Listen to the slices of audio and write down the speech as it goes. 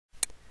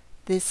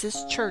This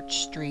is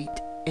Church Street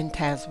in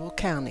Tazewell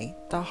County,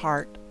 the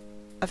heart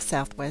of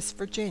Southwest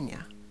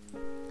Virginia.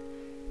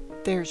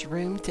 There's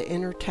room to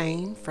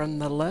entertain from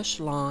the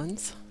lush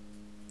lawns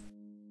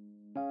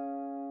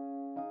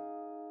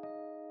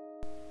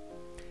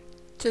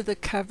to the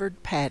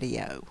covered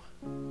patio.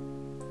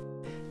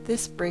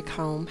 This brick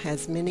home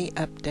has many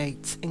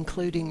updates,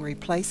 including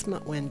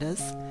replacement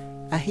windows,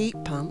 a heat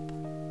pump,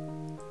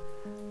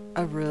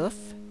 a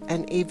roof,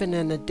 and even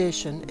an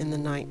addition in the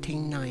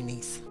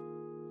 1990s.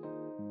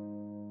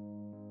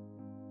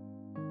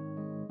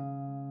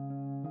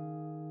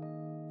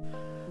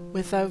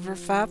 With over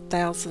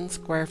 5,000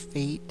 square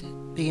feet,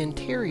 the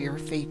interior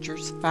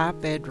features 5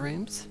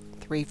 bedrooms,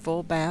 3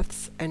 full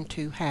baths, and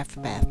 2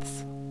 half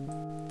baths.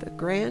 The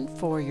grand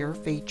foyer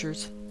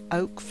features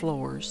oak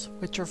floors,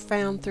 which are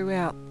found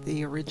throughout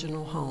the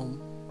original home.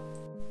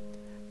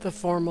 The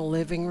formal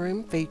living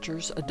room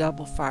features a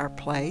double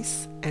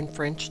fireplace and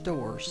French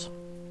doors,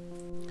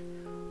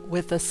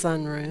 with a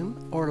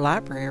sunroom or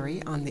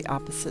library on the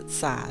opposite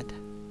side.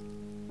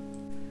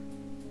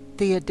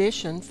 The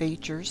addition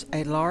features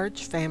a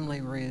large family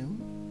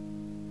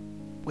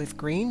room with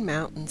Green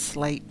Mountain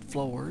slate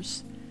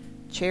floors,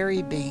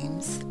 cherry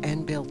beams,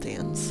 and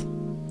built-ins,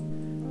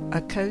 a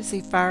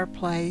cozy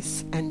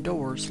fireplace and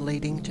doors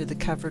leading to the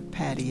covered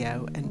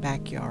patio and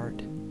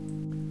backyard,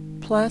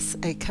 plus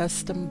a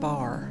custom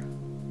bar.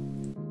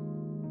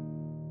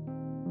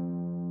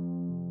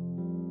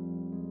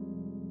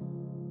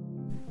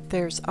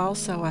 There's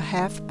also a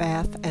half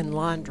bath and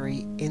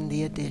laundry in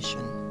the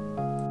addition.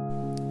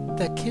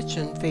 The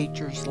kitchen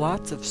features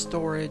lots of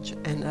storage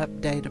and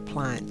update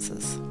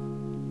appliances.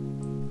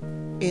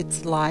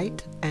 It's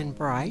light and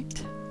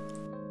bright,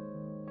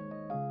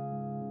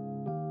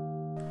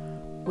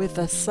 with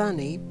a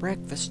sunny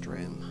breakfast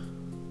room.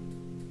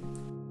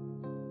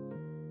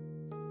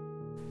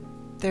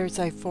 There's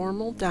a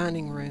formal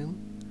dining room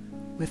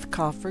with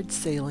coffered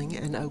ceiling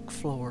and oak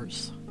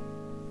floors,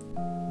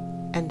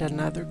 and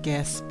another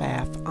guest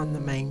bath on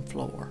the main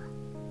floor.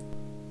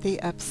 The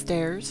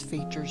upstairs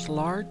features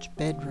large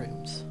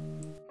bedrooms,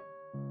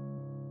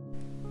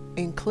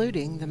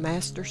 including the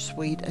master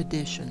suite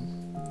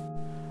addition,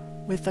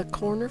 with a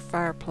corner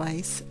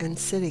fireplace and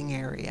sitting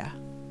area.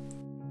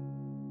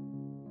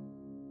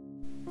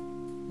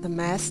 The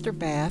master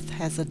bath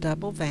has a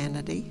double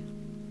vanity,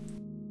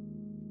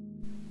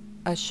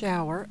 a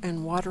shower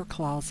and water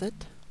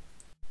closet,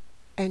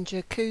 and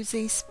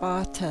jacuzzi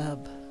spa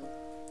tub.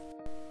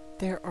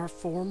 There are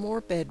 4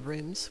 more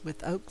bedrooms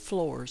with oak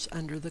floors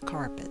under the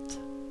carpet,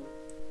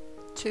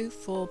 2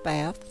 full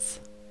baths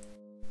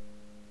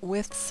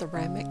with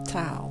ceramic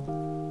tile,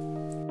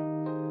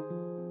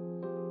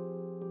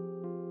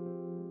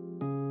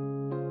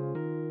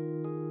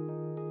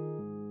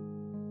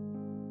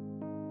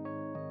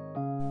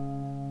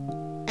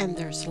 and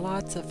there's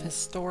lots of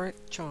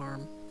historic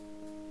charm.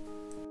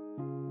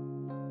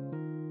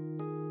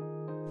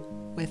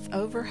 With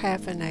over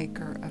half an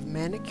acre of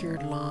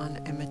manicured lawn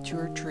and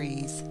mature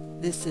trees,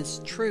 this is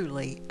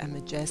truly a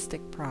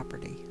majestic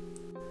property.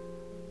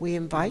 We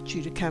invite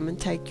you to come and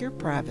take your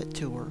private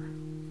tour.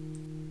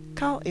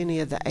 Call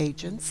any of the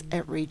agents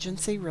at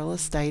Regency Real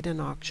Estate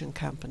and Auction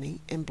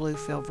Company in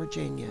Bluefield,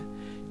 Virginia,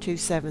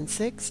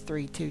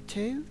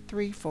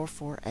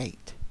 276-322-3448.